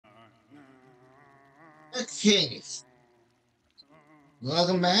Okay,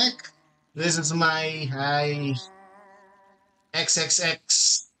 welcome back. This is my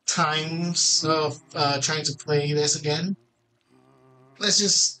XXX times of trying to play this again. Let's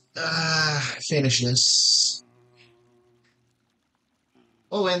just finish this.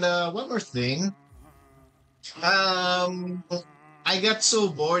 Oh, and one more thing. Um, I got so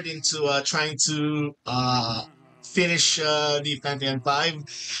bored into trying to finish the Pantheon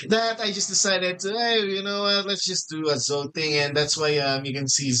 5 that I just decided to, hey, you know what, let's just do a Zote thing, and that's why you can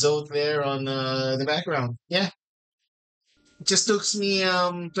see Zote there on the background. Yeah, it just took me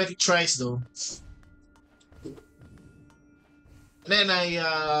 20 tries though. And then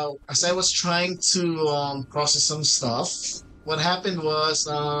as I was trying to process some stuff, what happened was,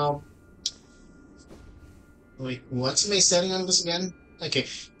 wait, what's my setting on this again? Okay,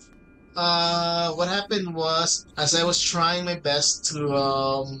 what happened was, as I was trying my best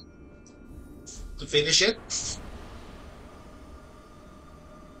to finish it,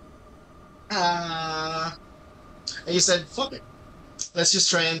 I just said, "Fuck it, let's just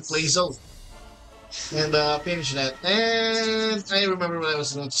try and play Zoe and finish that." And I remember what I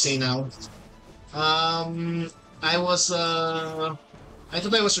was going to say now. Um, I was I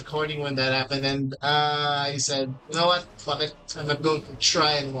thought I was recording when that happened, and I said, "You know what? Fuck it, I'm not going to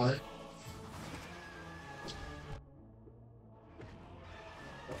try anymore."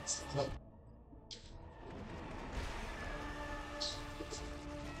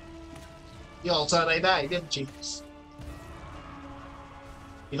 You all thought I died, didn't you?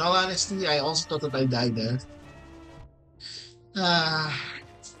 In all honesty, I also thought that I died there. Ah,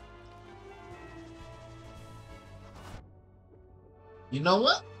 you know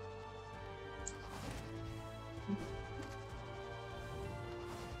what?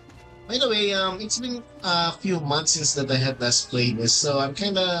 By the way, it's been a few months since that I had last played this, so I'm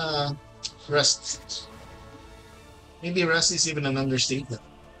kind of rusty. Maybe rusty is even an understatement.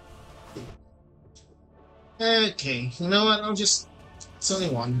 Okay, you know what? It's only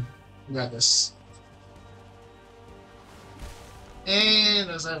one. Grab this.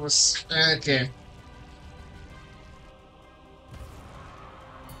 And as I was, okay.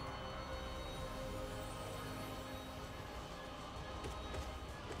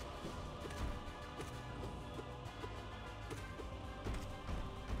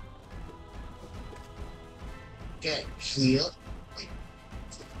 Okay, heal.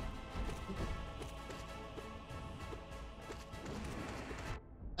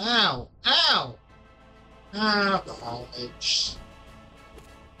 Ow! Ow! Ah, college.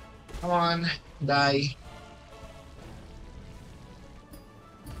 Come on, die.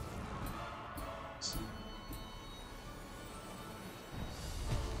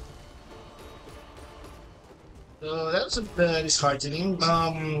 So that was a bit disheartening.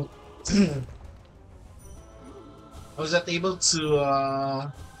 I was not able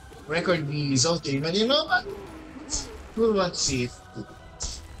to record the result game, but you know what? We'll want to see it.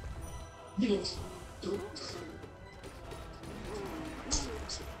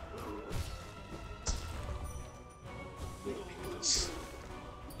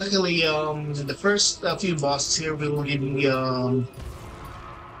 Luckily, the first few bosses here will give me will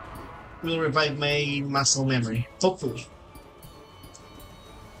revive my muscle memory. Hopefully.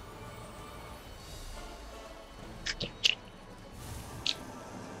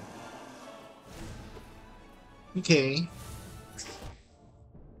 Okay.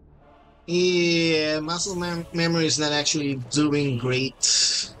 Yeah, memory is not actually doing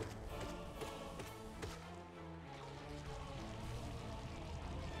great.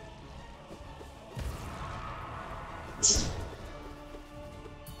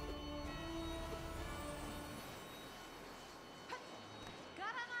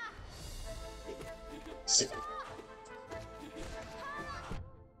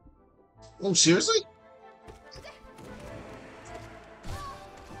 Oh, seriously?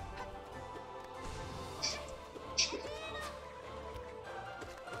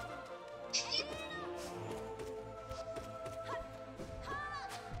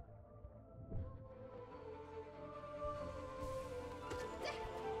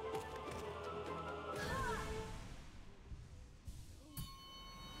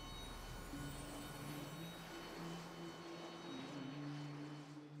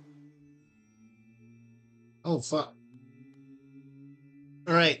 Oh, fuck.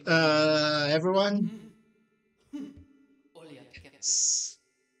 All right, everyone.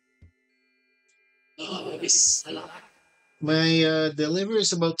 My delivery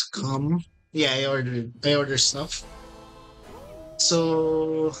is about to come. Yeah, I ordered stuff.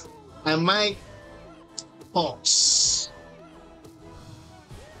 So I might pause.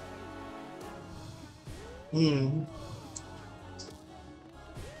 Hmm.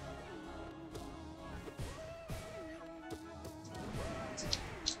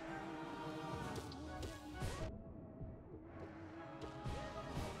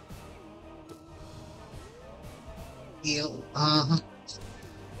 Heal.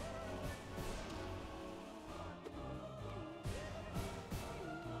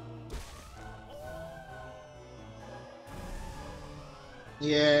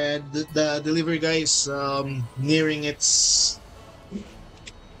 Yeah, the delivery guy is nearing its.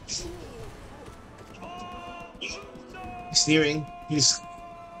 He's nearing. He's.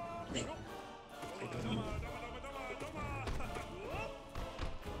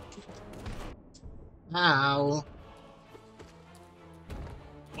 Ow.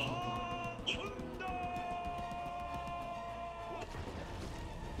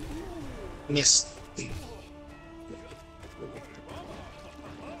 Missed.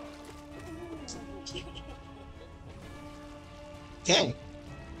 Okay.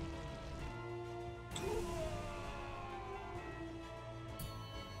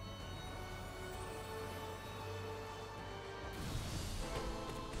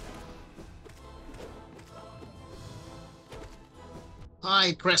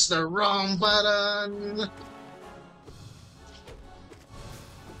 I pressed the wrong button.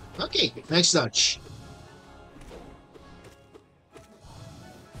 Okay, nice dodge.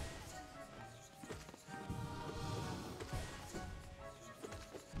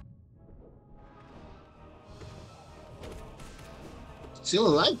 Still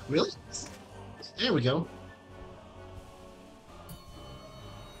alive? Really? There we go.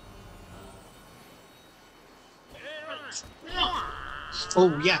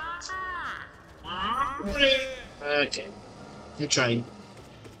 Oh, yeah. Okay. You tried.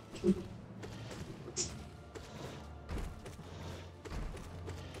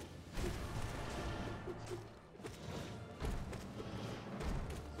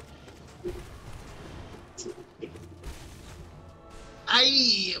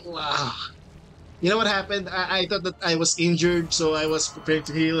 Wow. You know what happened? I thought that I was injured, so I was prepared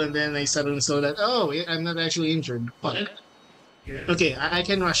to heal, and then I suddenly saw that, oh, I'm not actually injured. Fuck. Okay, I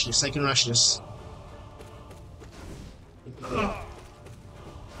can rush this. I can rush this.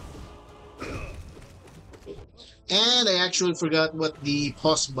 And I actually forgot what the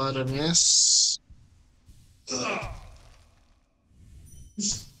pause button is.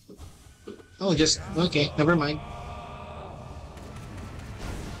 Oh, just okay. Never mind.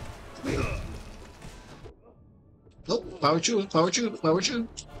 Oh, power true, power true, power true.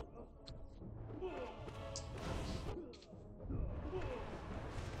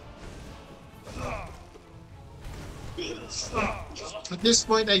 At this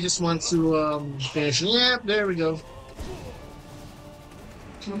point, I just want to finish. Yep, there we go.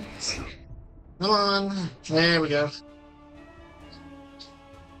 Come on. There we go.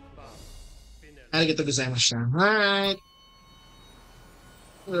 Arigato gozaimasu. Alright.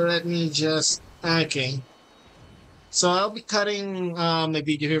 Let me just... Okay. So I'll be cutting my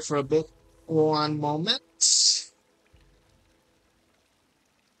video here for a bit. One moment.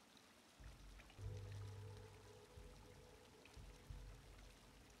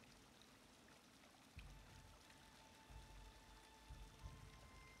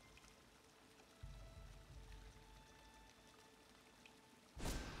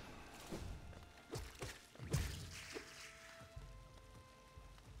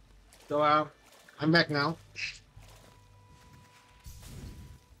 So I'm back now.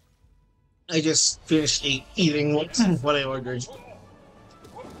 I just finished eating what I ordered.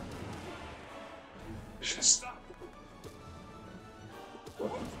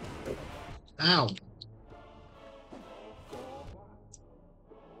 Ow.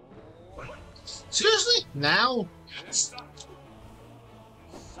 Seriously? Now?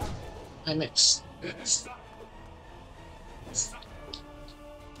 I mixed.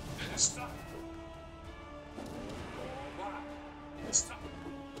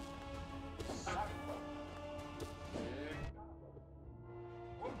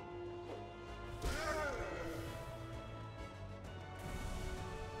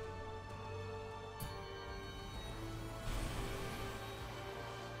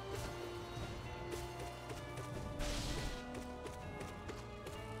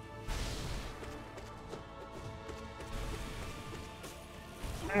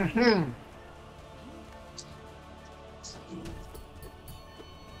 Mm-hmm.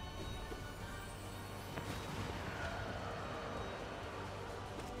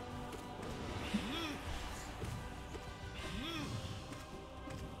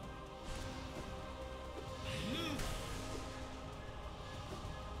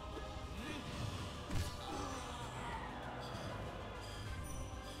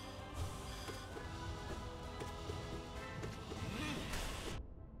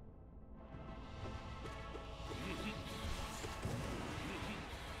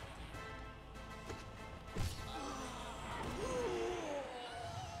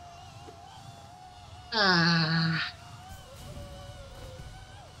 Ah.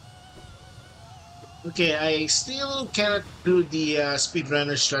 Okay, I still cannot do the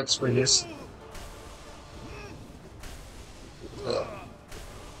speedrunner strats for this.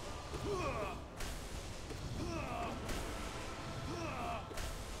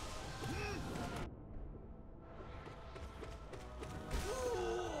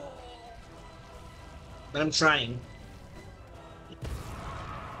 But I'm trying.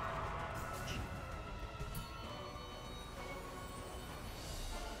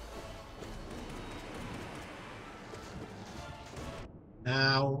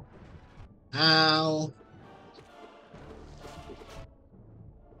 Ow. Ow.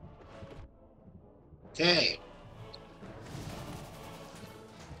 Okay.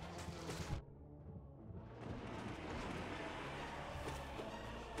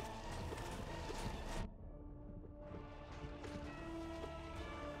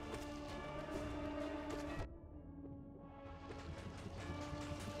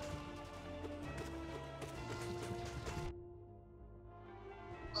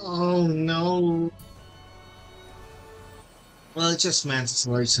 Oh no. Well, it's just Mantis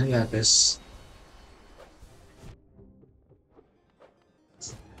Lords. I got this.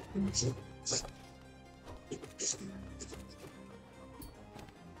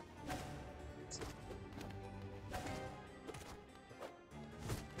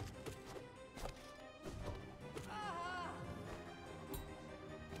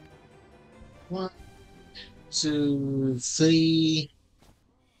 One, two, three.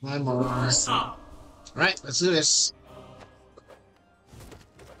 One more. Alright, let's do this.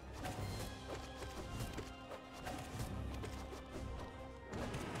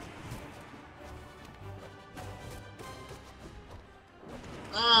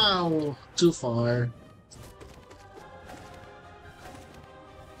 Ow! Too far.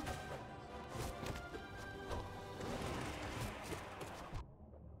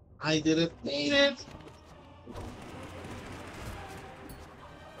 I didn't need it.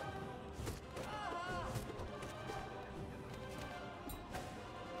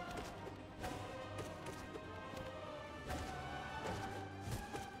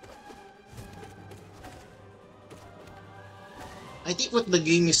 I think what the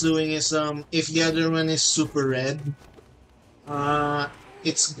game is doing is if the other one is super red, uh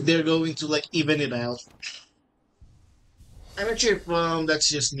they're going to like even it out. I'm not sure if that's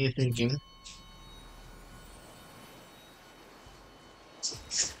just me thinking.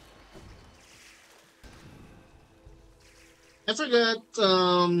 I forgot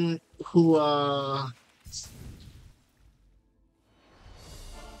who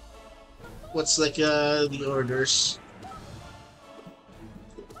what's like the orders.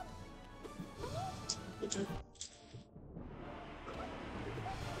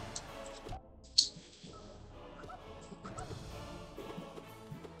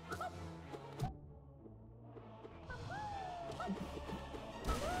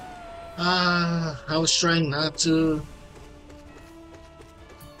 I was trying not to.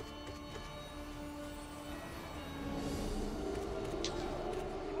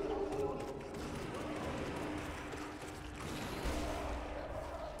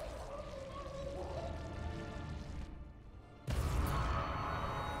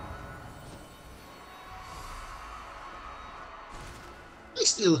 I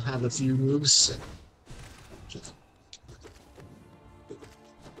still have a few moves.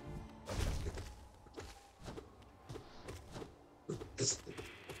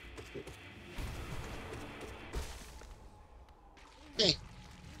 Okay.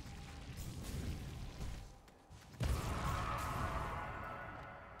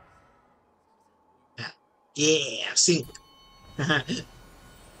 Yeah, sync.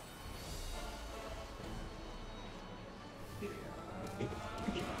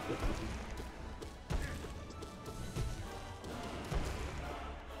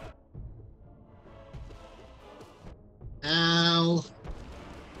 Ow.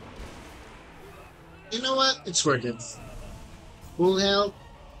 You know what? It's worth it. Full health.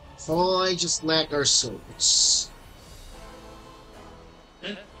 All I just lack are souls.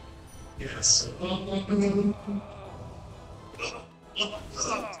 Yes.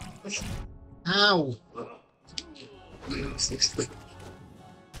 Ow.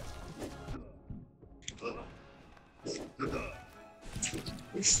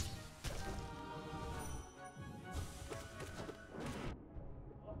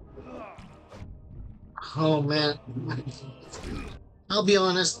 Oh man. I'll be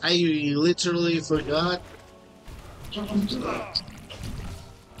honest, I literally forgot.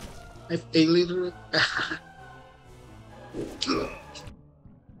 I literally.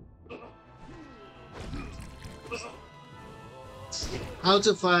 How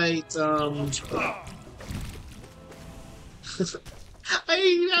to fight, I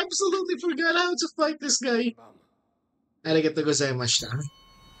absolutely forgot how to fight this guy. Arigato gozaimashita.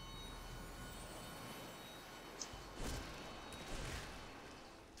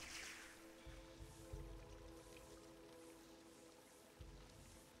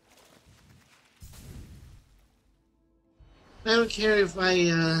 I don't care if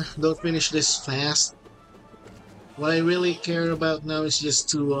I don't finish this fast. What I really care about now is just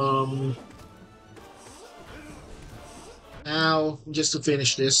to now just to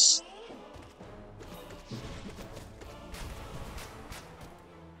finish this.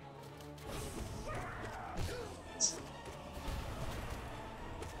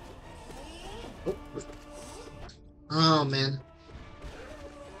 Oh, oh man.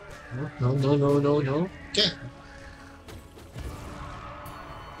 No, no, no, no, no. Okay.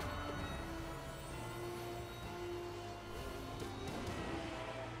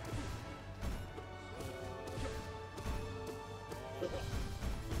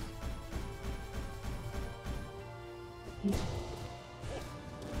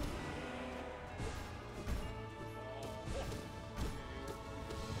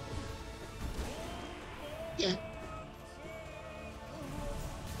 Yeah.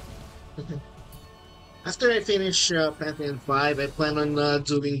 After I finish Pantheon 5, I plan on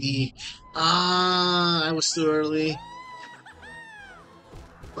doing the... Ah, I was too early.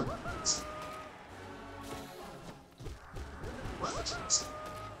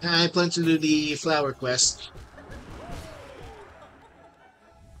 I plan to do the flower quest.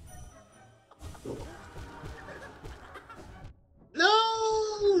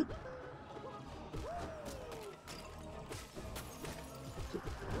 No!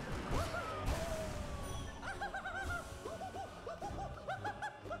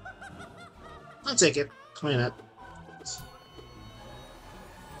 I'll take it. Why not?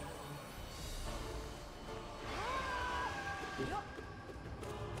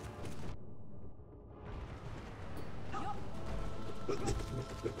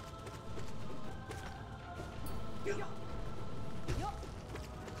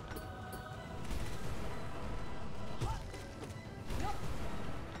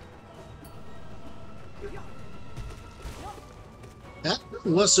 That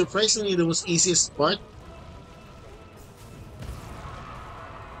was surprisingly the most easiest part.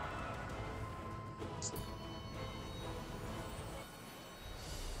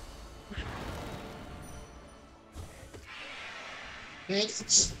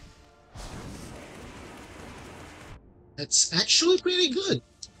 It's, that's actually pretty good.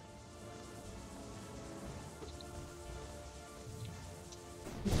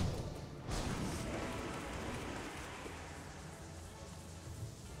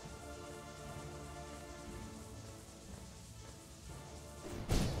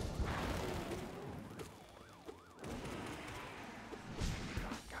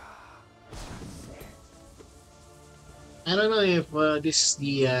 I don't know if this is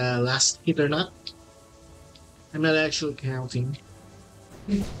the last hit or not. I'm not actually counting.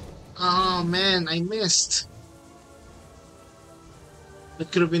 Oh man, I missed. It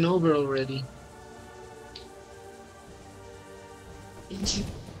could have been over already.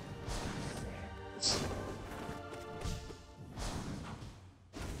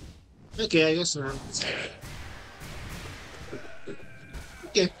 Okay, I guess not.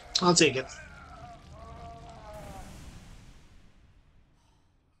 Okay, I'll take it.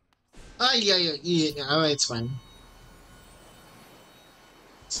 Ah, yeah. Alright, it's fine.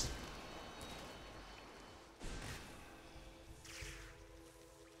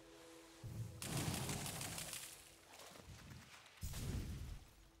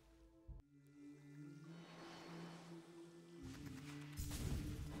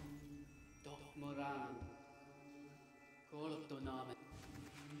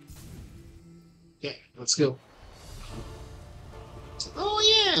 Okay, let's go. Oh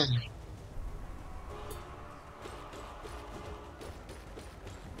yeah!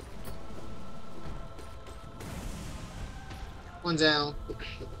 One down.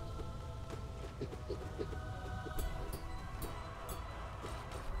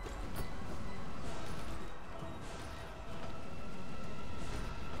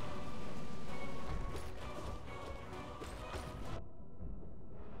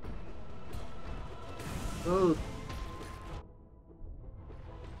 Oh.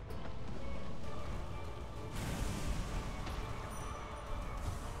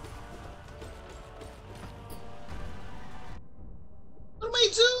 What am I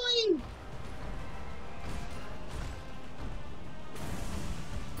doing?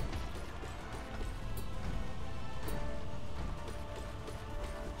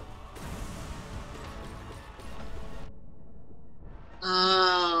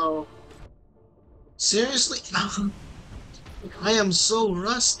 Seriously? I am so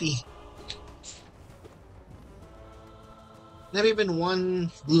rusty. Not even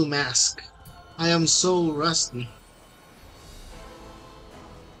one blue mask. I am so rusty.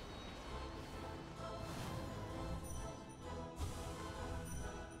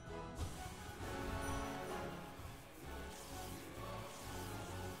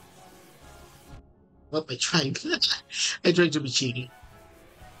 Well, I tried. I tried to be cheeky.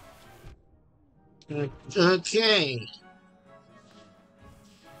 Okay.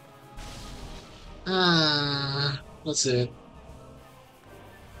 That's it.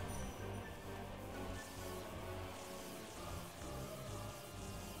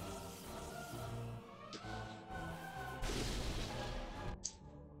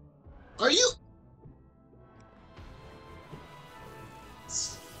 Are you?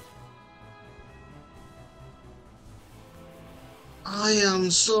 I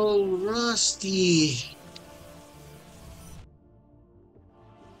am so rusty.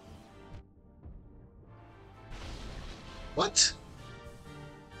 What?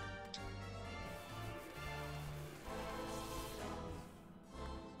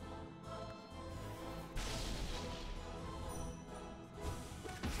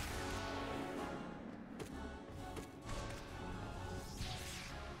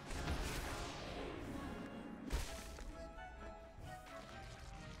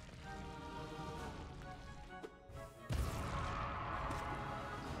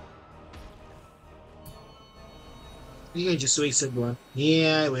 I think I just wasted one.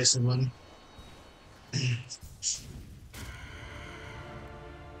 Yeah, I wasted one.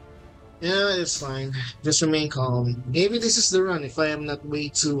 Yeah, it's fine. Just remain calm. Maybe this is the run if I am not way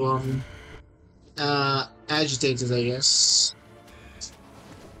too agitated, I guess.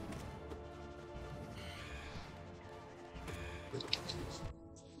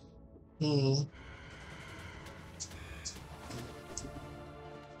 Hmm.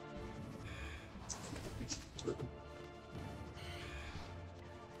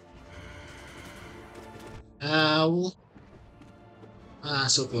 Ow. Ah,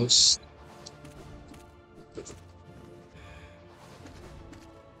 so close.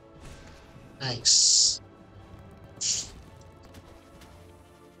 Nice.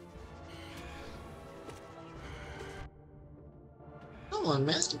 Come on,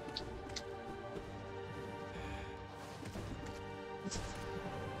 man.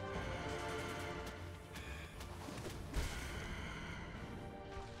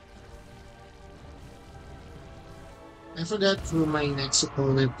 I forgot who my next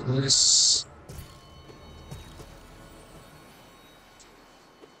opponent is.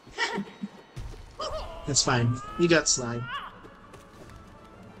 That's fine. You got slide.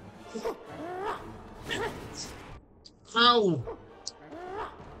 Ow!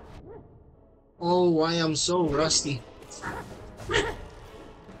 Oh, I am so rusty.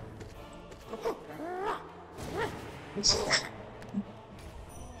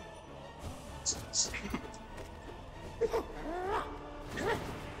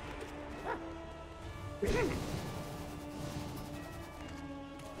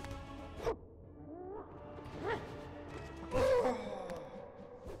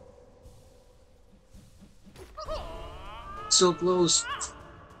 So close.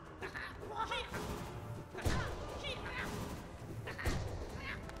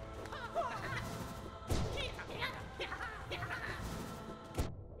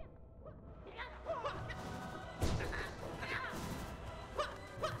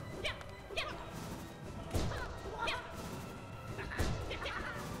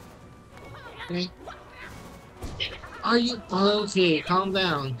 Okay. Are you okay? Calm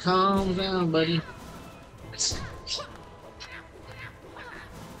down. Calm down, buddy.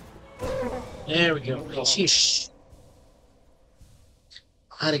 There we go. Sheesh.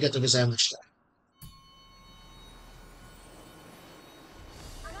 Arigato gozaimashita.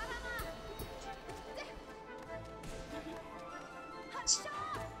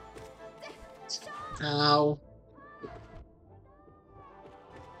 Ow.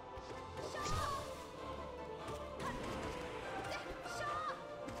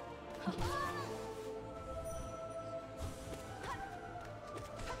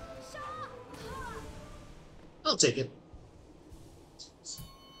 I'll take it.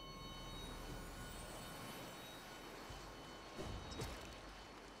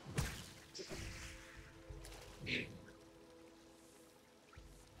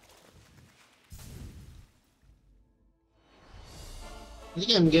 I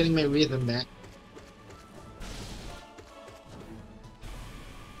think I'm getting my rhythm back.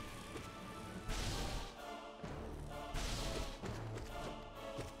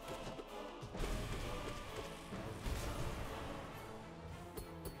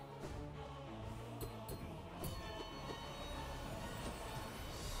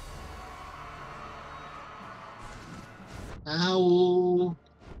 Ow.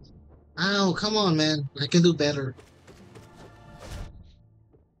 Ow, come on, man. I can do better.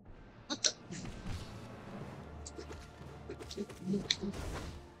 What the?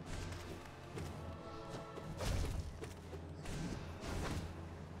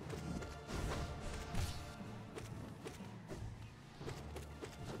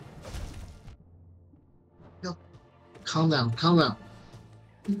 No. Calm down, calm down.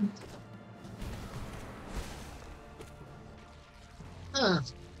 Ah.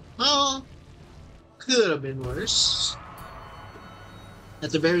 Oh, could have been worse. At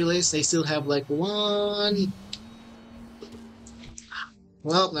the very least, they still have like one.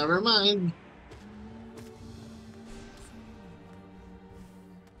 Well, never mind.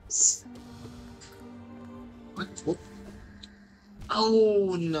 What?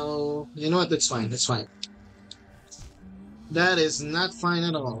 Oh no. You know what? That's fine. That's fine. That is not fine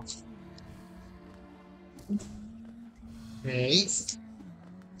at all. Okay.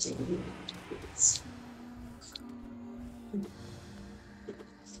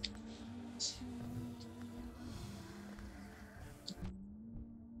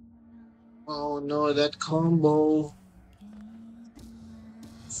 Oh no, that combo.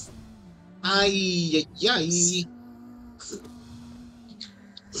 Ay, ay, ay.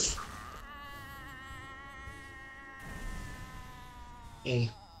 Okay.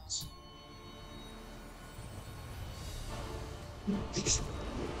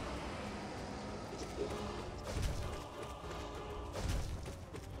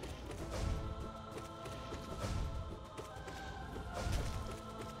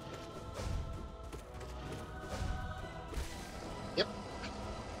 Yep.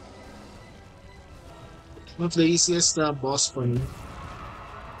 One of the easiest boss for me.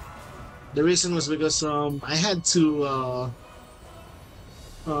 The reason was because I had to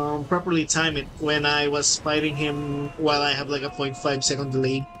properly time it when I was fighting him while I have like a 0.5 second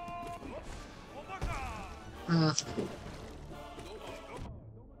delay. Uh,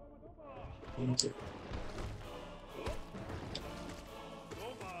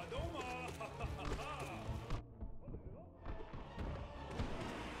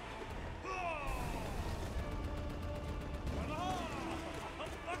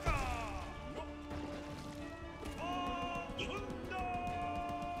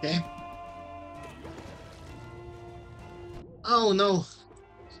 okay. Oh no,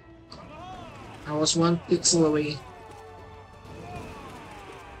 I was one pixel away.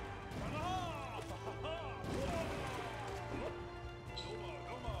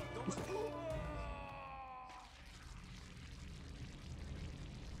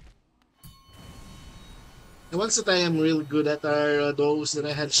 The ones that I am really good at are those that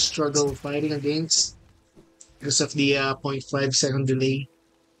I had struggled fighting against because of the 0.5 second delay.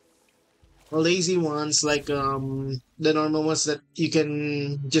 The lazy ones, like the normal ones that you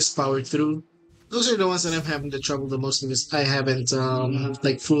can just power through. Those are the ones that I'm having the trouble the most because I haven't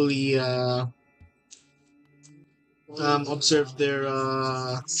like fully observed their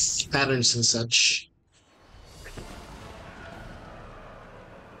patterns and such.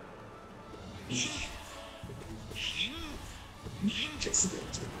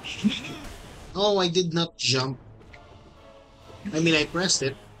 Oh, I did not jump. I mean, I pressed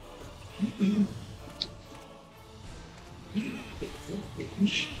it.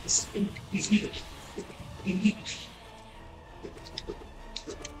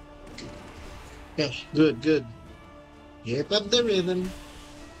 Okay, good, good. Keep up the rhythm.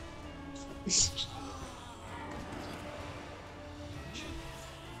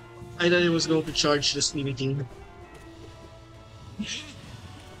 I thought it was going to charge the Speedy King.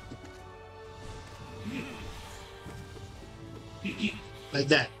 Like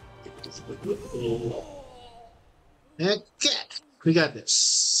that. Okay, we got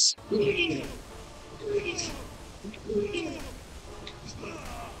this. I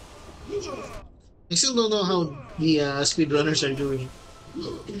still don't know how the speedrunners are doing.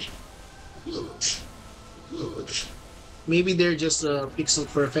 Maybe they're just pixel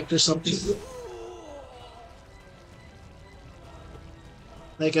perfect or something.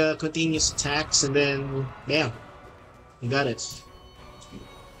 Like continuous attacks and then, bam, you got it.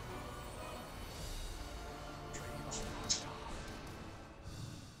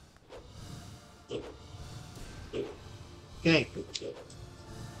 Okay.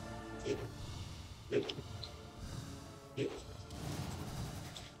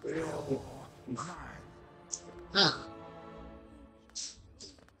 Ah.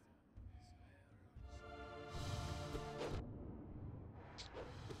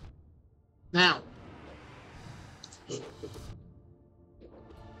 Now.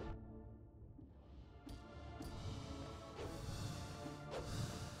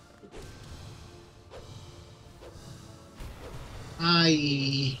 I...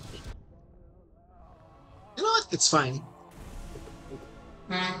 You know what? It's fine.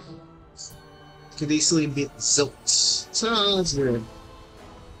 Could easily beat Zilts. So let's do it.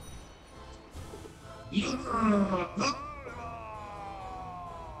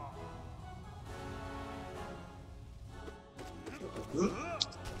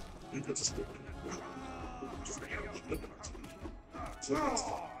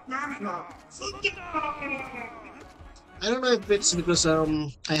 I don't know if it's because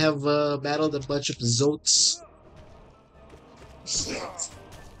I have battled a bunch of Zotes.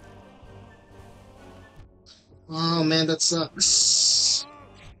 Oh man, that sucks.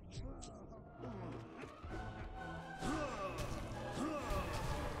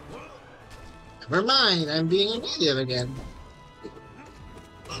 Never mind, I'm being an idiot again.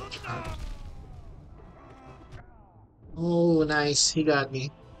 Oh, nice, he got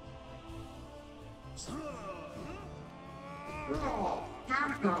me.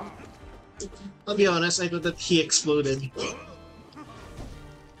 I'll be honest, I thought that he exploded.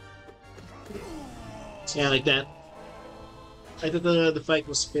 Yeah, like that. I thought the fight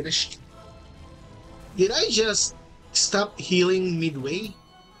was finished. Did I just stop healing midway?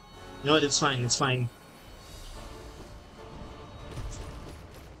 No, it's fine, it's fine.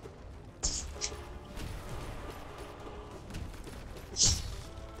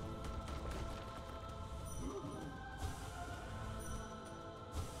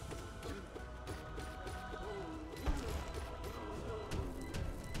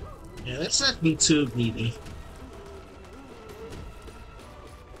 Yeah, let's not be too greedy.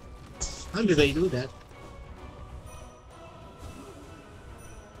 How do they do that?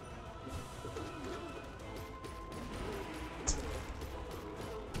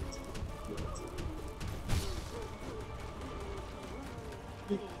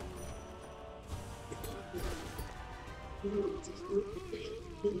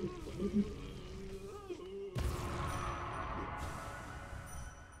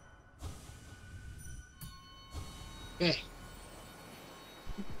 Okay.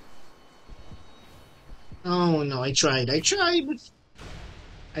 Oh no, I tried. I tried.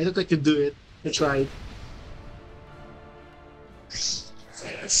 I thought I could do it. I tried.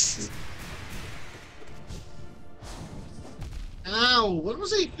 Ow, what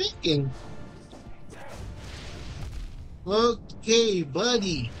was I thinking? Okay,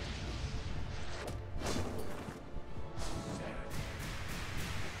 buddy.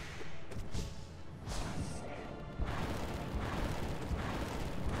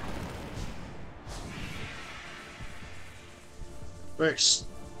 First.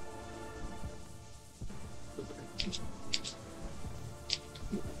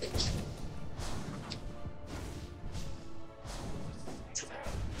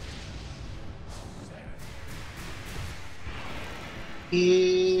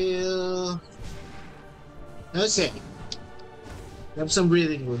 Heal. Okay. Have some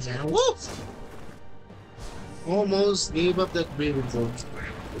breathing room now. Woo! Almost gave up that breathing room.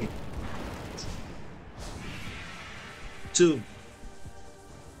 2.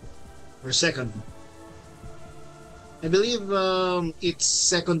 Or second. I believe it's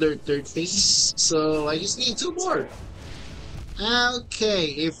second or third phase, so I just need 2 more. Okay,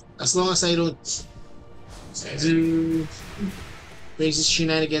 if as long as I don't do crazy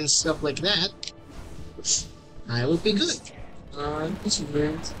shenanigans, stuff like that, I will be good. That's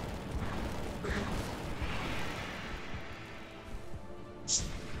weird.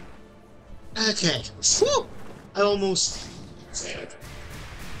 Okay. Woo! I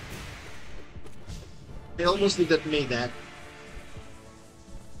almost did that made that.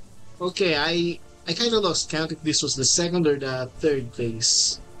 Okay, I kind of lost count if this was the second or the third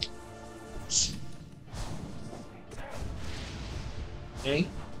phase. Okay.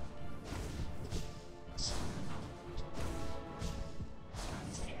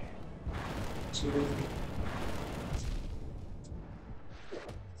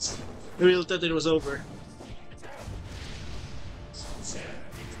 I really thought it was over.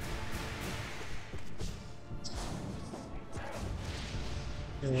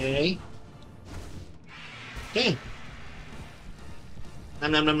 Okay. Okay.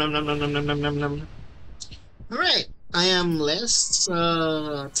 Nom nom nom nom nom nom nom nom nom nom nom. Alright. I am less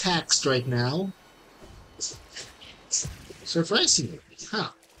taxed right now. Surprisingly. Huh.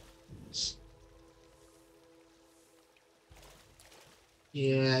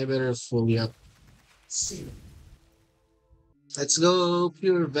 Yeah, I better fully up. Let's go,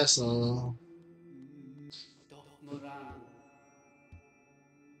 pure vessel.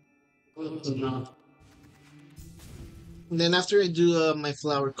 And then after I do my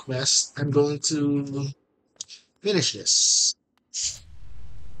flower quest, I'm going to finish this.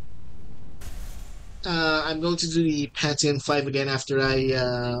 I'm going to do the Pantheon 5 again after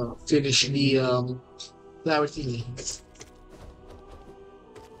I finish the flower thingy.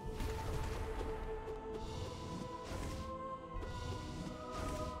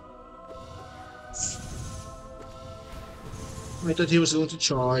 I thought he was going to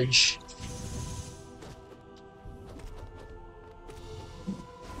charge.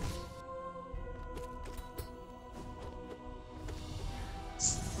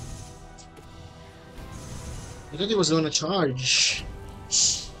 I thought he was going to charge.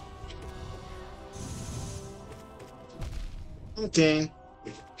 Okay.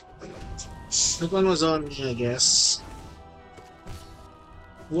 That one was on me, I guess.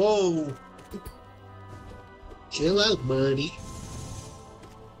 Whoa! Chill out, buddy.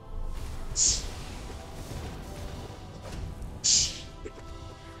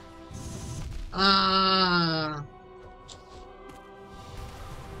 Ah!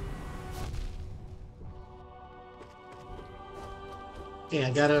 Okay,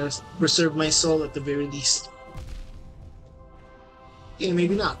 I gotta preserve my soul at the very least. Okay,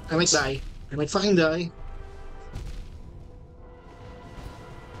 maybe not. I might die. I might fucking die.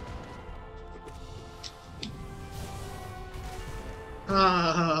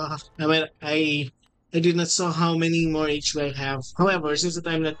 I did not saw how many more HP I have. However, since that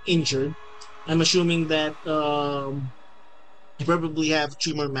I'm not injured, I'm assuming that I probably have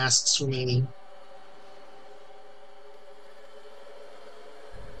 3 more masks remaining.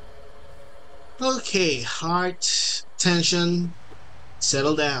 Okay, heart, tension,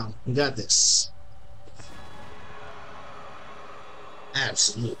 settle down. We got this.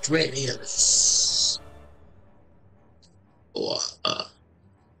 Absolute readiness. Oh,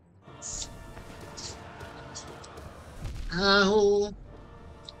 Ow.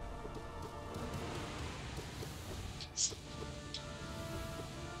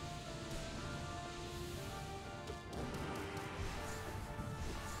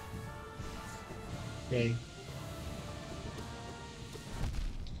 Okay.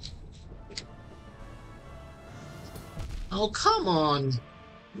 Oh, come on.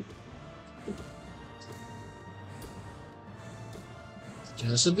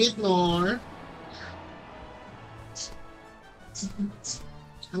 Just a bit more.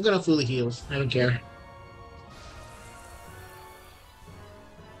 I'm gonna fully heal. I don't care.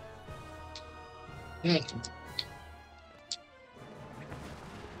 Hey.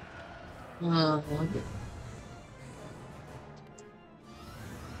 Uh,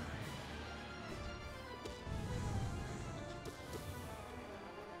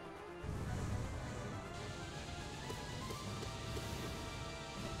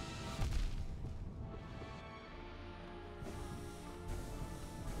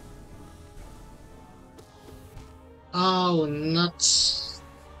 oh, nuts.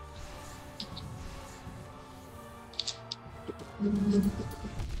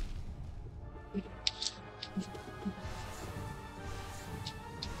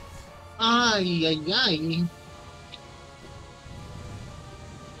 Ay, ay, ay.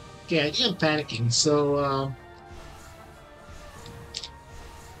 Okay, I think I'm panicking, so,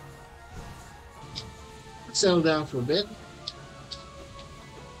 settle down for a bit.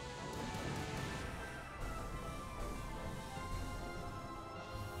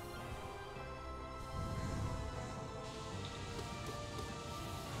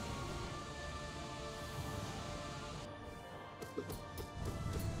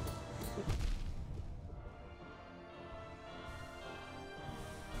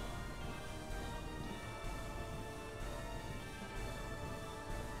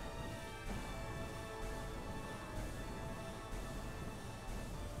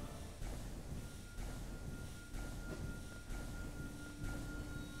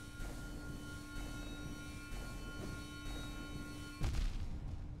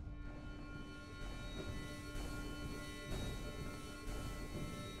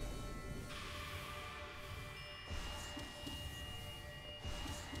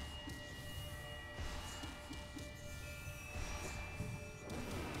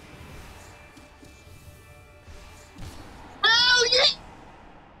 Oh, yeah!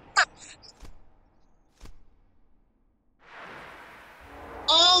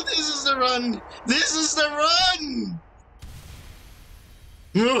 Oh, this is the run! This is the run!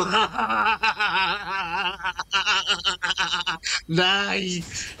 Die!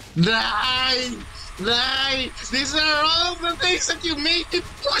 Die! Die! These are all the things that you make it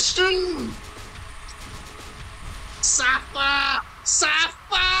push through! Safa!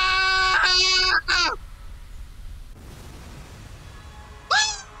 Safa!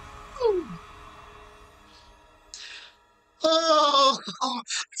 Woo! Oh!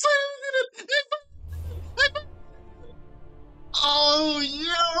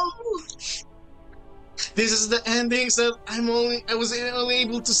 This is the endings that I was only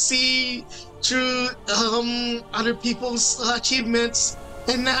able to see through other people's achievements,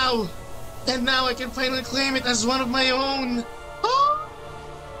 and now I can finally claim it as one of my own. Oh,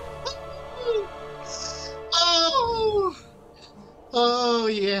 oh, oh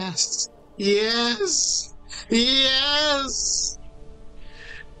yes, yes, yes.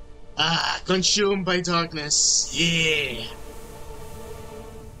 Ah, consumed by darkness. Yeah.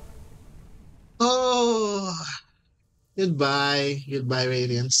 Oh, goodbye,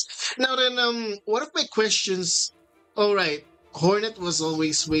 Radiance. Now then, one of my questions. All right, Hornet was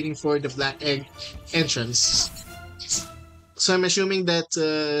always waiting for the Black Egg entrance, so I'm assuming that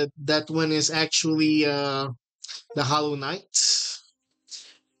that one is actually the Hollow Knight.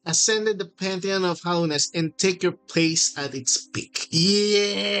 Ascended the Pantheon of Hollowness and take your place at its peak.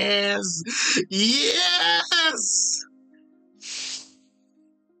 Yes, yes.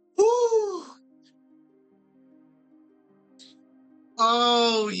 Woo.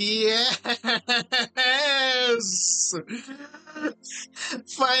 Oh yes!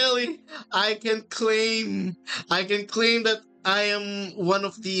 Finally, I can claim that I am one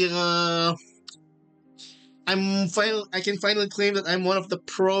of the I can finally claim that I'm one of the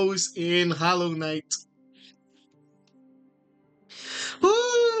pros in Hollow Knight.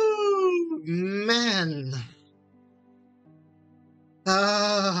 Woo! Man.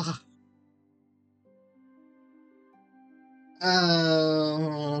 Ah.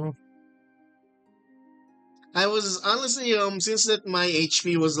 Uh, I was honestly since that my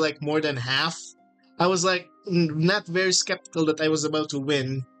HP was like more than half, I was like not very skeptical that I was about to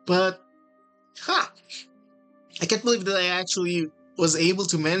win. But ha! I can't believe that I actually was able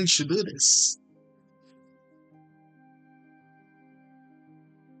to manage to do this.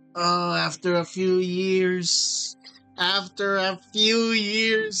 Oh, after a few years, I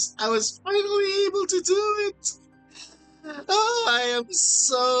was finally able to do it. Oh, I am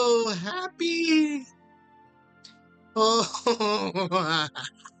so happy. Oh,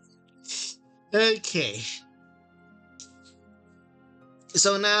 okay.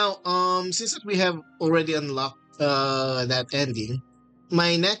 So now, since we have already unlocked that ending,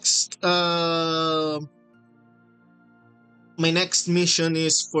 my next mission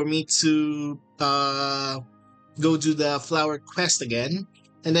is for me to go do the flower quest again,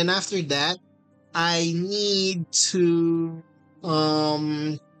 and then after that, I need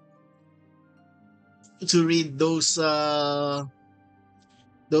um to read those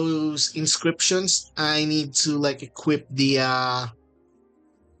inscriptions. I need to like equip the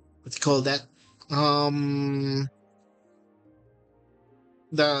what do you call that? Um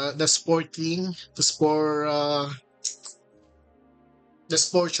the sport thing, the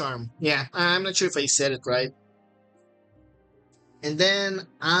sport charm. Yeah, I'm not sure if I said it right. And then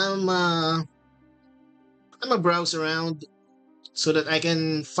I'm a browse around so that I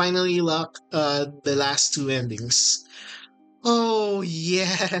can finally lock the last two endings. Oh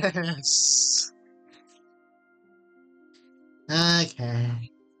yes. Okay.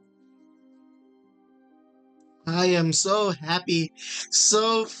 I am so happy.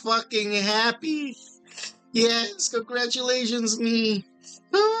 So fucking happy. Yes, congratulations me.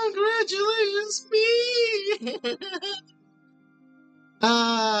 Congratulations me.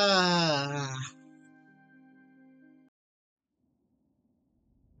 Ah.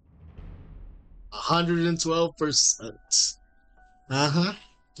 112%. Uh-huh.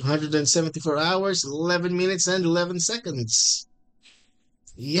 174 hours, 11 minutes, and 11 seconds.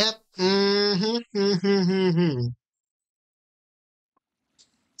 Yep. Mm-hmm.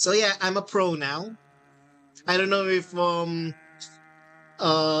 So yeah, I'm a pro now. I don't know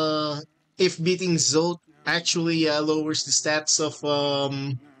uh if beating Zolt actually lowers the stats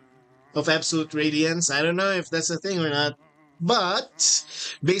of absolute radiance. I don't know if that's a thing or not. But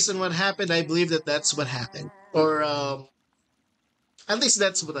based on what happened, I believe that that's what happened. Or at least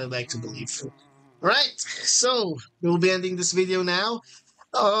that's what I like to believe. Right, so we'll be ending this video now.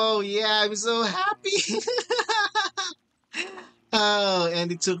 Oh yeah, I'm so happy. Oh,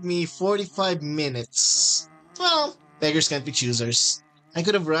 and it took me 45 minutes. Well, beggars can't be choosers. I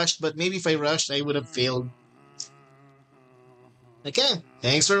could have rushed, but maybe if I rushed, I would have failed. Okay,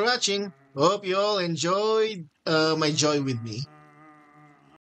 thanks for watching. Hope you all enjoyed my joy with me.